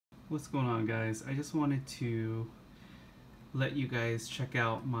What's going on, guys? I just wanted to let you guys check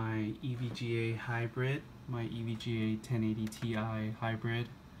out my EVGA Hybrid, my EVGA 1080 Ti Hybrid.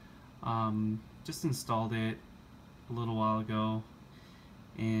 Just installed it a little while ago,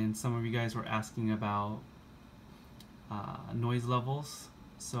 and some of you guys were asking about noise levels,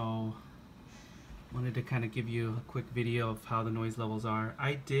 so wanted to kind of give you a quick video of how the noise levels are.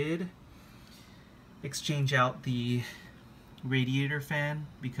 I did exchange out the radiator fan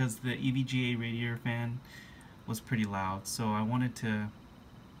because the EVGA radiator fan was pretty loud, so I wanted to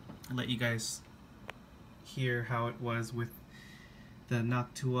let you guys hear how it was with the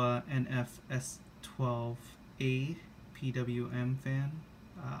Noctua NF-S12A PWM fan.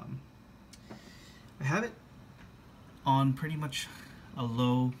 I have it on pretty much a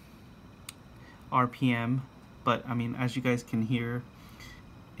low RPM, but I mean, as you guys can hear,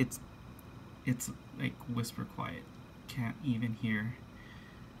 it's like whisper quiet. Can't even hear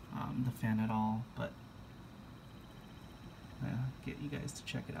the fan at all, but get you guys to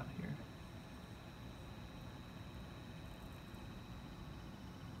check it out here.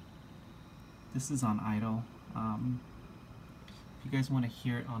 This is on idle. If you guys want to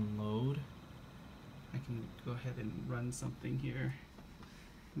hear it on load, I can go ahead and run something here.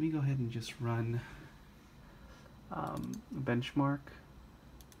 Let me go ahead and just run a benchmark.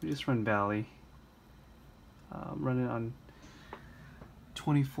 We just run Valley. Run it on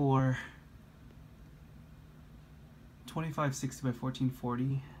 2560 by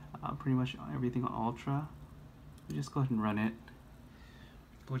 1440. Pretty much everything on Ultra. We just go ahead and run it.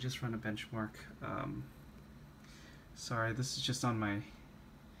 We'll just run a benchmark. Sorry, this is just on my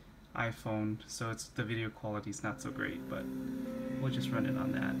iPhone, so the video quality is not so great, but we'll just run it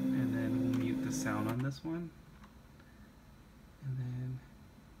on that, and then we'll mute the sound on this one, and then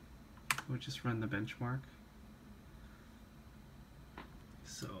we'll just run the benchmark.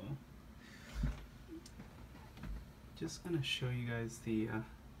 So, just gonna show you guys the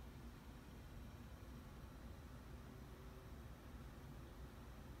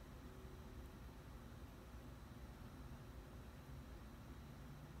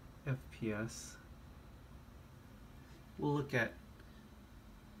FPS. We'll look at,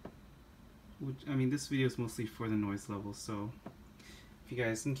 I mean, this video is mostly for the noise level, so if you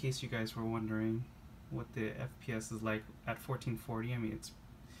guys, in case you guys were wondering what the FPS is like at 1440, I mean, it's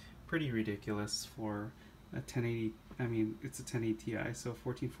pretty ridiculous for a 1080. I mean, it's a 1080 Ti, so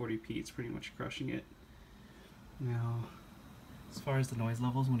 1440p, it's pretty much crushing it. Now, as far as the noise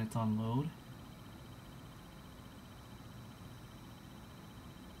levels when it's on load,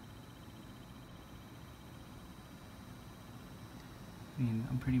 I mean,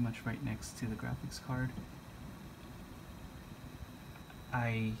 I'm pretty much right next to the graphics card.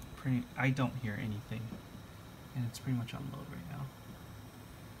 I don't hear anything, and it's pretty much on load right now.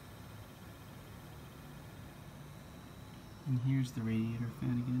 And here's the radiator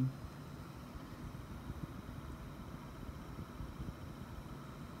fan again.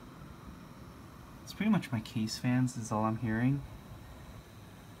 It's pretty much my case fans is all I'm hearing.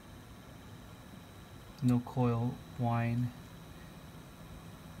 No coil whine.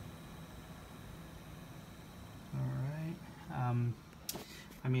 Alright.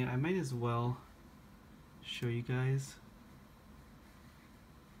 I mean, I might as well show you guys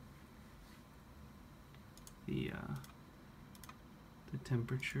the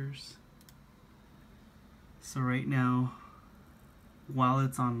temperatures. So right now, while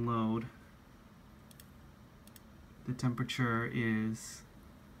it's on load, the temperature is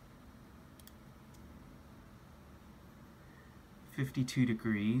 52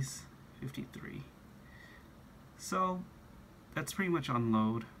 degrees, 53. So that's pretty much on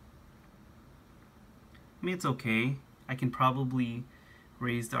load. I mean, it's okay. I can probably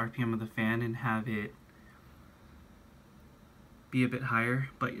raise the RPM of the fan and have it be a bit higher,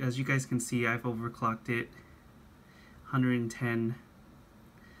 but as you guys can see, I've overclocked it 110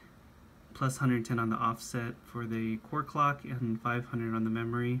 plus 110 on the offset for the core clock and 500 on the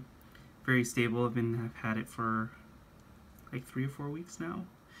memory. Very stable. I've had it for like 3 or 4 weeks now.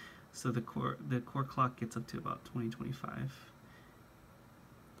 So the core clock gets up to about 2025.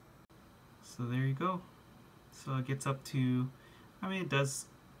 So there you go. So it gets up to, I mean, it does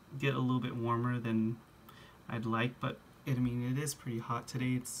get a little bit warmer than I'd like, but I mean, it is pretty hot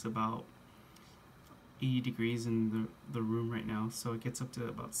today. It's about 80 degrees in the room right now, so it gets up to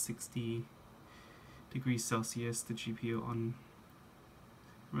about 60 degrees Celsius, the GPU on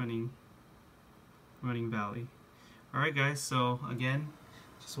running Valley. Alright guys, so again,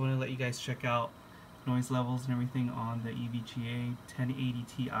 just want to let you guys check out noise levels and everything on the EVGA 1080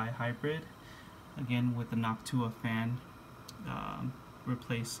 Ti Hybrid. Again, with the Noctua fan.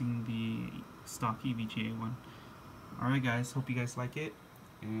 replacing the stock EVGA one. Alright guys, hope you guys like it,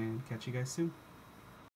 and catch you guys soon.